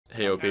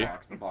Hey, OP.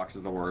 The box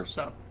is the worst.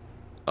 So,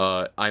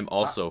 I'm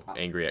also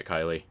angry at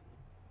Kylie.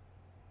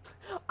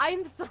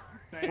 I'm For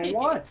sorry.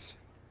 what?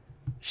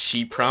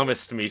 She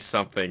promised me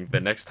something the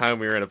next time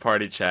we were in a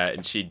party chat,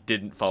 and she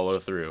didn't follow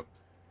through.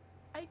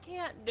 I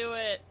can't do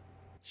it.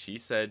 She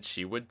said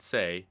she would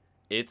say,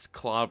 "It's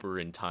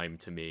clobbering time"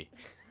 to me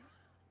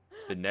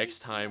the next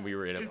time we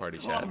were in a party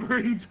chat.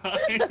 clobbering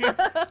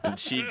time. And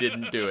she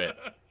didn't do it.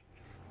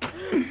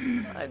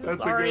 I'm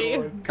That's sorry. a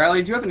good one.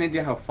 Kylie, do you have an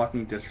idea how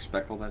fucking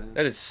disrespectful that is?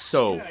 That is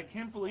so Yeah, I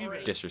can't believe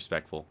it.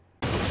 disrespectful.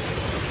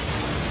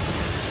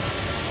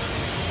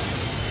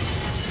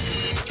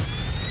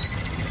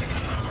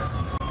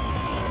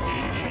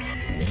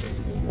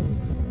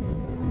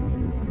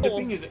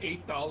 Shipping is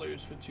 $8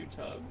 for 2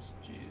 tubs.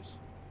 Jeez.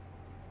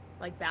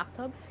 Like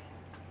bathtubs?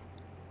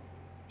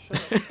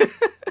 Shut up.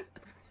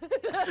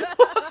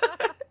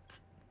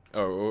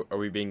 Oh, are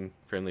we being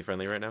friendly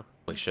right now?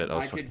 Holy shit, I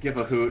was I could give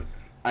a hoot.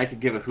 I could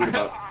give a hoot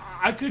about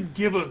I could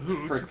give a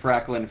hoot.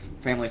 Crackling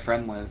family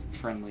friendly.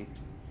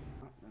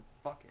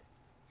 Fuck it.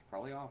 It's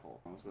probably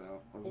awful.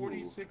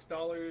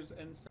 $46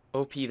 and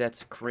OP,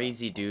 that's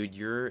crazy, dude.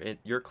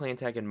 Your clan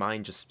tag and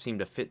mine just seem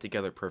to fit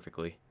together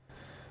perfectly.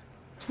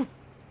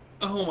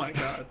 oh my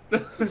god.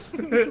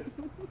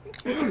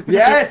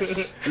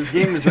 Yes! This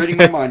game is reading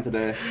my mind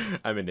today.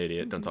 I'm an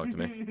idiot. Don't talk to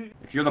me.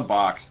 If you're the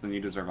box, then you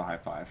deserve a high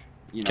five.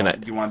 You know, Can I-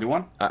 do you want to do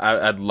one?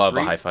 I'd love a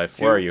 3, high five.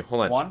 2, Where are you?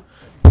 Hold on. 1.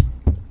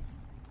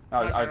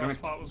 I was girl doing.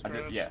 spot was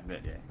gross. Yeah.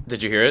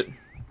 Did you hear it?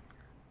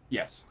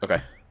 Yes, Okay.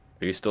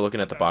 Are you still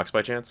looking at the box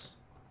by chance?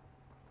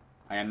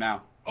 I am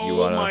now. Oh You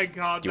wanna- my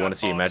god. do you wanna that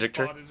see a boss magic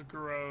trick? spot is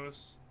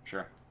gross.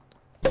 Sure.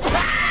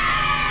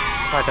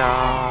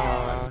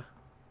 Ta-da!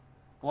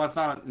 Well, it's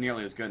not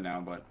nearly as good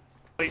now, but.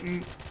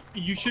 Clayton,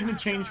 you shouldn't have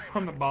changed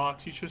from the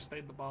box. You should have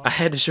stayed the box. I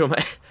had to show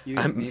my. You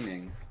I'm.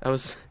 memeing. I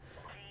was.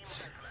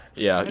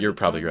 Yeah, you're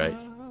probably right.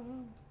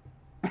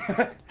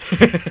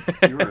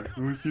 You were.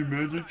 Who's see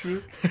magic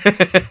trick?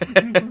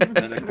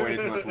 That equated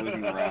to us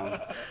losing the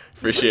round.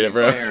 Appreciate it,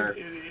 bro. Fair.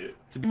 Idiot.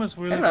 You must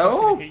really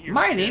Hello, fucking hate your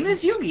my kid. name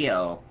is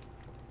Yu-Gi-Oh.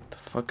 The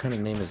fuck kind of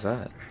name is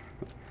that?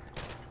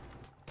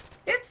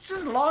 It's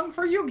just long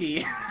for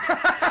Yugi.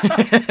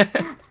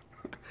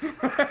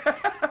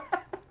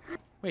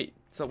 Wait,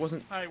 so that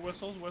wasn't. Hi,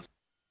 whistles.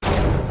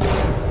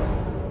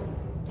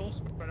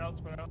 Spread out.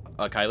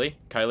 Kylie?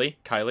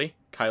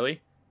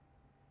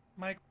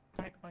 Mike.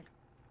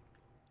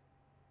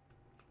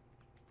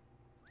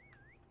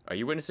 Are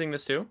you witnessing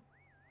this too?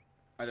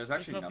 There's There's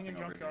actually nothing in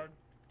over here. junkyard.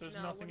 There's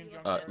No, nothing in what do you-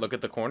 junkyard. Look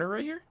at the corner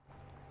right here.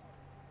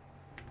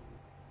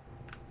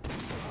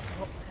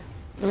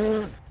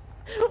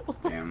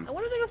 Damn. I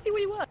wanted to go see what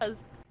he was. It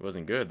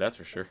wasn't good, that's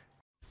for sure.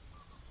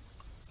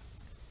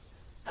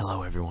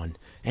 Hello everyone,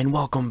 and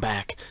welcome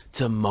back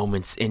to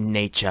Moments in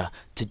Nature.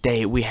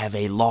 Today we have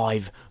a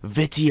live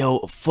video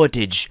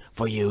footage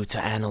for you to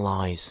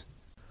analyze.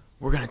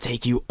 We're gonna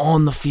take you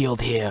on the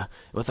field here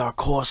with our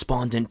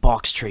correspondent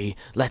Box Tree.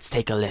 Let's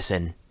take a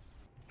listen.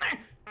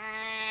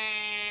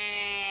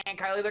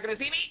 Kylie, they're gonna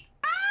see me.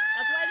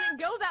 That's why I didn't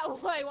go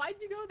that way. Why'd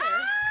you go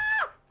there?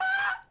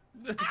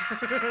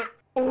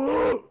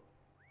 Oh!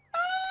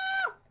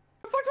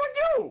 What the fuck do I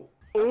do?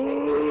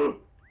 Oh!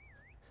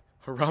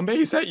 Harambe,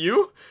 is that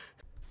you?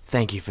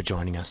 Thank you for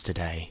joining us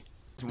today.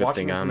 Good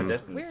thing I'm. Where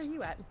are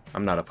you at?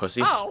 I'm not a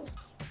pussy. Oh!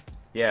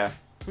 Yeah.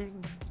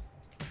 I'm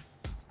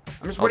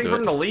just I'll waiting do for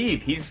him it. to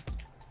leave. Did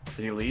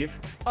he leave?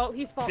 Oh,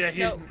 he's falling.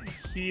 Yeah,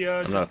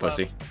 No. I'm not a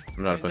pussy.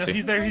 I'm not a No, pussy.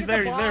 he's there, Mike.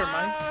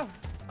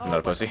 Oh, not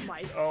a pussy.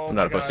 Mike. Oh I'm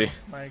my not a God, pussy.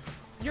 Mike.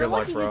 You're Good luck,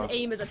 lucky bro. his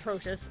aim is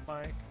atrocious.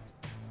 Mike.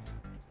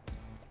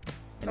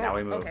 And now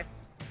we move. Okay,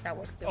 that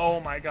works too. Oh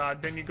my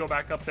god, then you go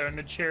back up there and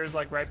the chair's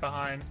like right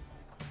behind.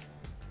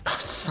 Oh,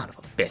 son of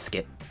a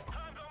biscuit.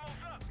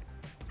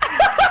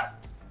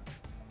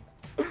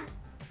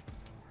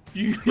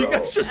 You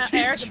guys just keep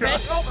Eric, trying.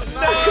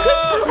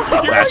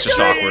 oh, No! That's just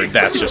awkward.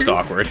 That's just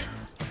awkward.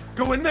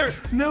 Go in there!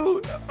 No!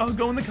 Oh,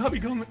 go in the cubby,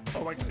 go in the...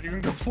 Oh my god, you're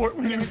gonna go for it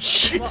when you're...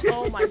 Shit.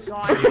 well, oh my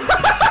god.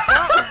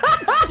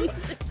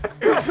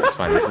 This is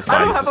fine. This is I fine.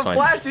 don't This have is a fine.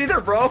 flash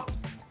either, bro.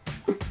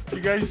 You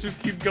guys just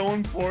keep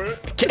going for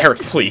it. Eric,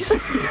 please.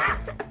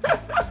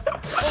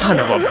 Son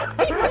of a.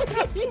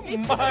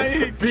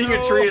 Mike! Being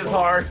a tree is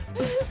hard.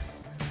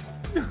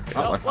 Oh,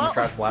 well- I'm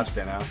trying to flash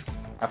it now.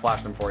 I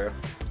flashed him for you.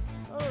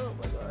 Oh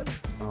my god.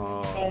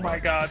 Oh my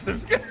god,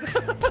 this...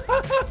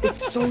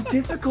 It's so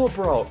difficult,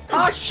 bro.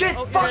 Ah, shit!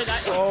 Okay, Fuck!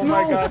 that- Oh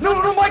my god.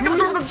 No, Mike,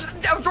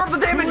 absorb the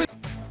damage!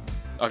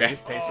 Okay.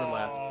 Pacer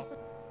left.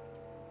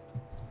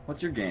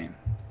 What's your game?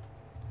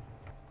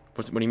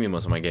 What do you mean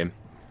most of my game?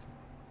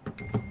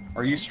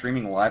 Are you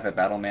streaming live at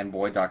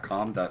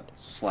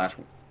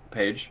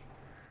battlemanboy.com/page?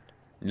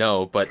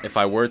 No, but if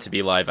I were to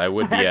be live, I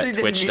would be Actually at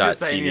didn't need to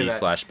say any of that.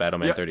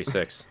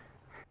 twitch.tv/battleman36.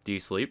 Do you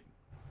sleep?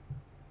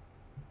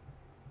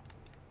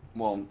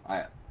 Well,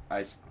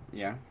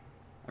 yeah.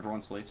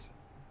 Everyone sleeps.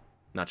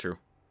 Not true.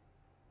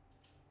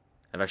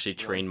 I've actually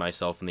trained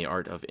myself in the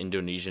art of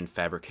Indonesian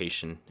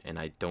fabrication, and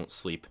I don't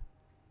sleep.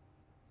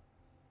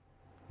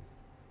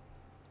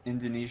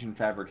 Indonesian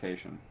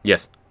fabrication.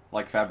 Yes.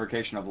 Like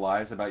fabrication of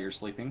lies about your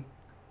sleeping?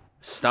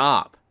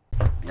 Stop.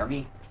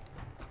 Yummy.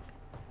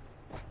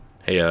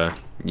 Hey,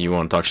 you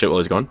want to talk shit while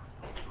he's gone?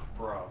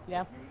 Bro.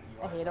 Yeah,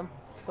 I hate him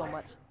so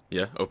much.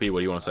 Yeah, OP, what do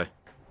you want to say?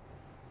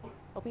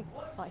 Opie's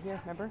not here,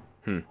 remember?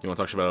 You want to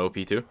talk shit about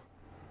OP too?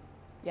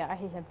 Yeah, I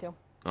hate him too.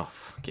 Oh,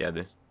 fuck yeah,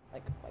 dude.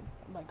 Like, oh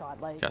my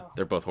god, like, Yeah,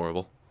 they're both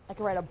horrible. I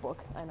could write a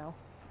book, I know.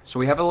 So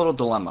we have a little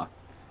dilemma.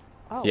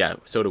 Oh. Yeah,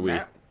 so do we.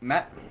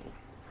 Matt,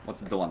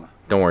 what's the dilemma?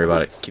 Don't worry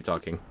about it. Keep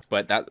talking.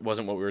 But that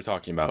wasn't what we were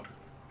talking about.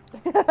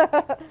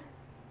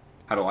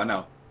 How do I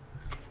know?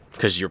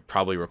 Because you're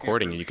probably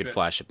recording and you could shit.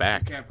 flash it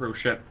back. Can't prove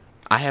shit.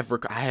 I have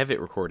it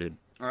recorded.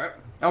 Alright.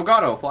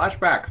 Elgato,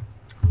 flashback.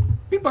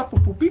 Beep bop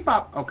boop boop beep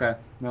bop. Okay.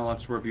 Now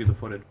let's review the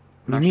footage.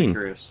 I'm What do you actually mean?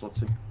 curious. Let's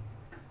see.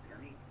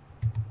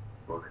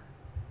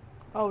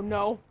 Oh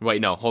no.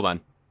 Wait, no, hold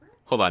on.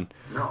 Hold on.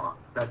 No,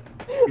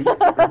 you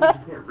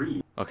can't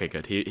read. Okay,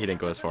 good. He didn't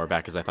go as far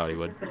back as I thought he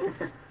would.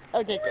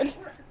 Okay, good.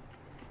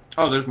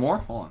 Oh, there's more?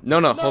 Hold on.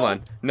 No, hold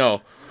on.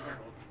 No.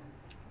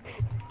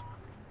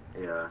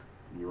 Yeah,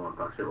 you want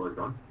to talk shit while he's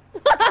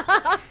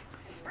gone?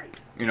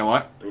 You know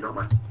what? You don't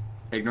mind.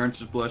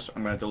 Ignorance is bliss.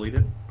 I'm gonna delete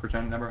it.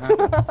 Pretend it never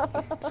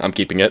happened. I'm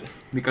keeping it.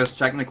 Because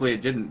technically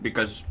it didn't,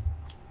 because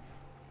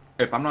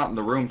if I'm not in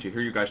the room to hear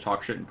you guys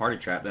talk shit in party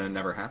chat, then it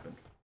never happened.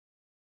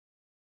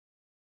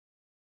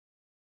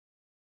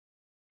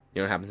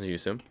 You know what happens when you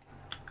assume?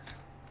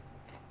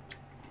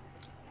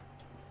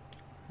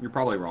 You're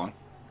probably wrong.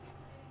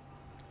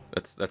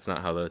 That's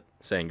not how the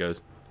saying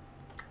goes.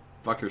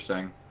 Fuck you're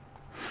saying.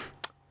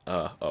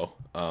 What's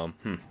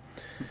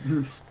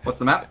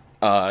the map?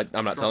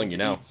 I'm not telling you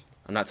now.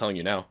 I'm not telling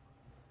you now.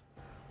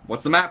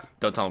 What's the map?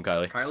 Don't tell him,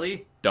 Kylie.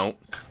 Kylie? Don't.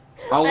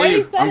 I'll I already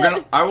leave. said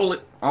it.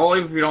 I'll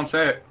leave if you don't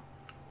say it.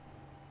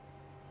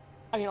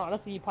 I mean,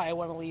 honestly, you probably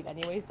want to leave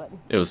anyways, but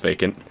It was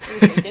vacant.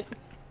 we take it.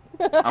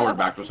 I would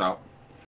back this out.